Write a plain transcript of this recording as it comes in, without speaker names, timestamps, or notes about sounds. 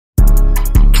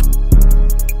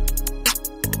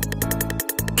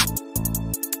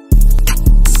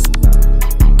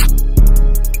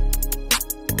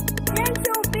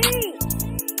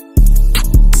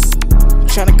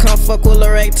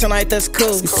tonight, that's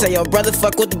cool. You say your brother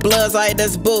fuck with the bloods, alright,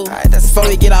 that's boo. Before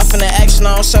we get off in the action,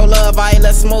 I don't show love, alright,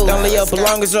 let's move. Don't leave your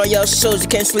belongings or your shoes, you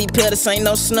can't sleep here, this ain't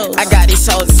no snooze. I got these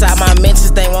hoes inside my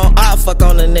mentions, they won't all fuck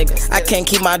on the niggas. I can't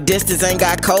keep my distance, ain't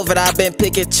got COVID, I been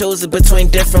picking choosing between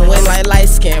different women. Like light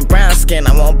skin, brown skin,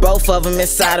 I want both of them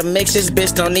inside a mix. This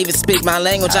bitch don't even speak my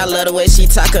language, I love the way she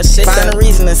talk her shit. Find a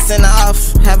reason to send her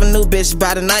off, have a new bitch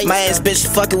by the night. My ass bitch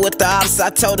fucking with the ops,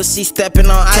 I told her she stepping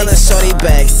on ice. Tell her shorty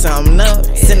back something up,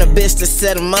 send a bitch to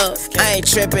set him up. I ain't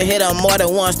tripping, hit her more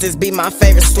than once, this be my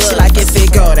favorite slut. She like if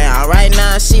it go down right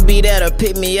now, she be there to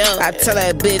pick me up. I tell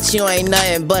that bitch you ain't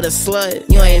nothing but a slut.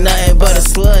 You ain't nothing but a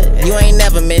slut. You ain't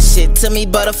never meant shit to me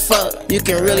but a fuck. You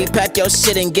can really pack your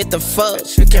shit and get the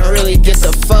fuck. You can really get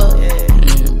the fuck.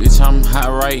 Bitch, I'm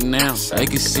hot right now. They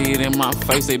can see it in my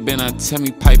face. They better tell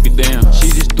me pipe it down. She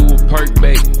just threw a perk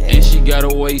back and she got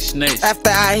away snatched. After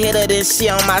I hit her, then she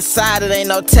on my side. It ain't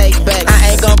no take back.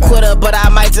 I ain't gon' quit her, but I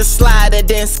might just slide and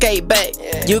then skate back.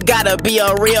 You gotta be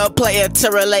a real player to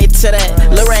relate to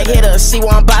that. Lorraine hit her, she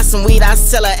wanna buy some weed. I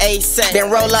sell her ASAP. Then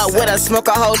roll up with her, smoke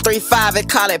a whole 3-5 and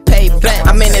call it payback.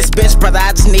 I'm in this bitch, brother.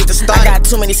 I just need to start. I got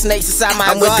too many snakes inside my.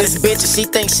 I'm with this bitch and she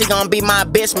thinks she gon' be my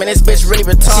bitch. Man, this bitch really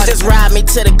retarded. She just ride me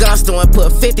to the gun store and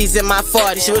put 50s in my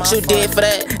 40s. See what you did for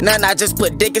that? Nothing, I just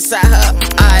put dick inside her.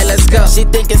 Alright, let's go. She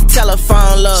think it's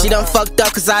telephone love. She done fucked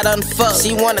up cause I done fucked.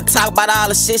 She wanna talk about all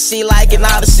the shit she like and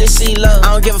all the shit she love.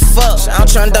 I don't give a fuck. I'm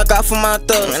tryna duck off on my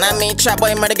thug. And I mean trap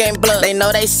boy murder game blood. They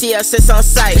know they see us, it's on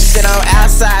sight. Shit on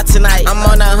outside tonight. I'm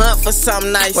on a hunt for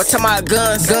something nice. What talking about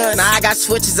guns? Now I got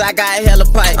switches, I got hella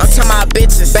pipes. I'm talking about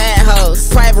bitches, bad hoes,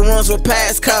 private rooms with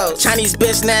passcodes. Chinese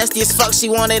bitch nasty as fuck, she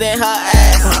want it in her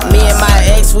ass. Me and my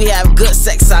ex, we have good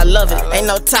sex, I love it. Ain't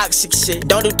no toxic shit.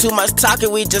 Don't do too much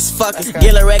talking, we just fucking.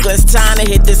 8Grecklezz time to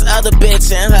hit this other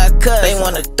bitch and her cousin. They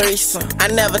want a threesome. I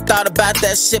never thought about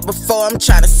that shit before, I'm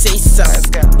tryna see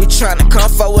something. You tryna come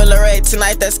for with Lorraine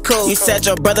tonight, that's cool. You said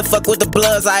your brother fuck with the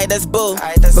bloods, alright, that's boo.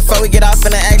 Before we get off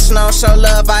in the action, I don't show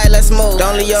love, alright, let's move.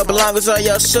 Don't leave your belongings or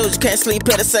your shoes, you can't sleep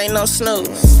here, this ain't no snooze.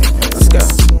 Let's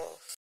go.